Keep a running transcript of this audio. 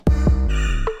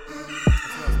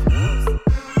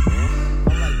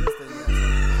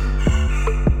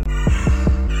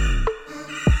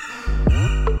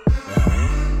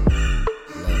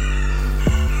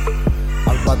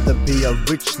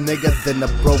rich nigga than a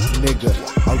broke nigga.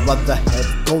 I'd rather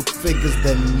have gold figures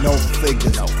than no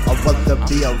figures. I'd rather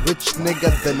be a rich nigga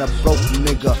than a broke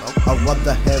nigga. I'd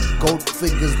rather have gold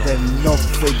figures than no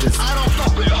figures. I don't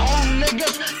fuck with home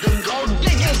niggas, them gold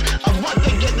diggers. I'd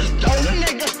rather get this dough,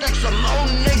 nigga, stack some more,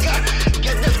 nigga.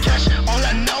 Get this cash, all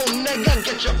I know, nigga.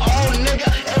 Get your own, nigga.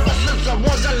 Ever since I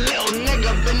was a little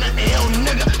nigga, been an ill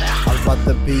nigga. I'd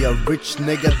rather be a rich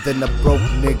nigga than a broke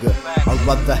nigga. I'd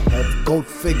rather have gold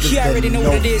figures than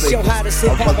no figures.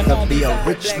 I'd rather be a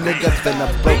rich nigga than a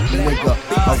broke nigga.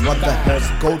 I'd rather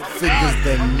have gold figures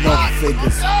than no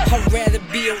figures. I'd rather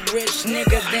be a rich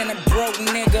nigga than a broke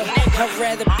nigga. I'd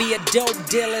rather be a dope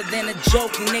dealer than a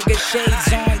joke nigga.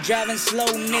 Shades on, driving slow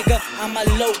nigga. I'm a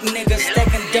low nigga,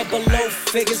 stacking double low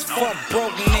figures. Fuck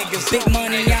broke niggas. Big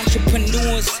money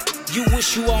entrepreneurs. You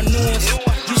wish you all knew us.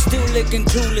 You still looking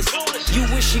clueless. You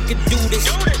wish you could do this.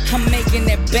 I'm making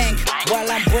that bank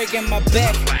while I'm breaking my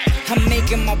back. I'm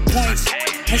making my points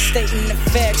and stating the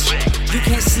facts. You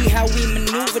can't see how we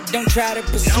maneuver, don't try to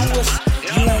pursue us.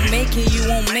 You won't make it, you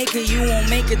won't make it, you won't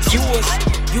make it to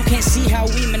us. You can't see how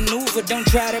we maneuver, don't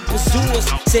try to pursue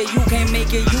us. Say you can't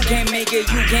make it, you can't make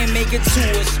it, you can't make it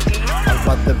to us. I'd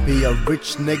rather be a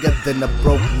rich nigga than a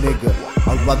broke nigga.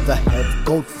 I'd rather have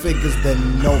gold figures than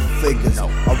no figures.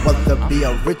 I'd rather be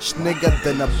a rich nigga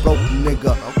than a broke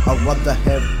nigga. I'd rather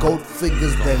have gold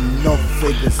figures than no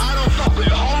figures. I don't fuck with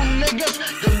home niggas,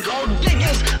 them gold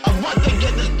diggers. I'd rather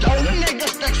get this dough, nigga,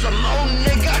 stack some more,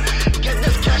 nigga. Get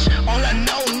this cash, all I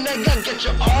know, nigga. Get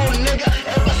your own, nigga.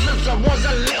 Ever since I was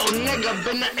a little nigga,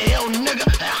 been an ill nigga.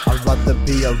 I'd rather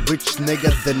be a rich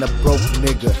nigga than a broke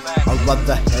nigga. I'd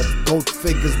rather have gold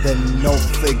figures than no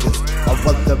figures. I'd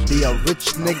rather be a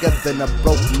rich nigga than a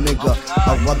broke nigga.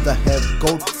 I'd rather have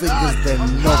gold figures than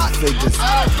no figures.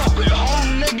 I don't fuck with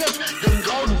home niggas, them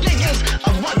gold diggers.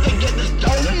 I'd rather get this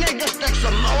dough, nigga, stack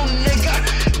some more, nigga.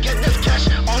 Get this cash,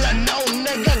 all I know,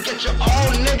 nigga. Get your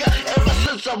own, nigga. Ever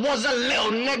since I was a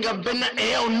little nigga, been an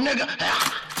ill nigga.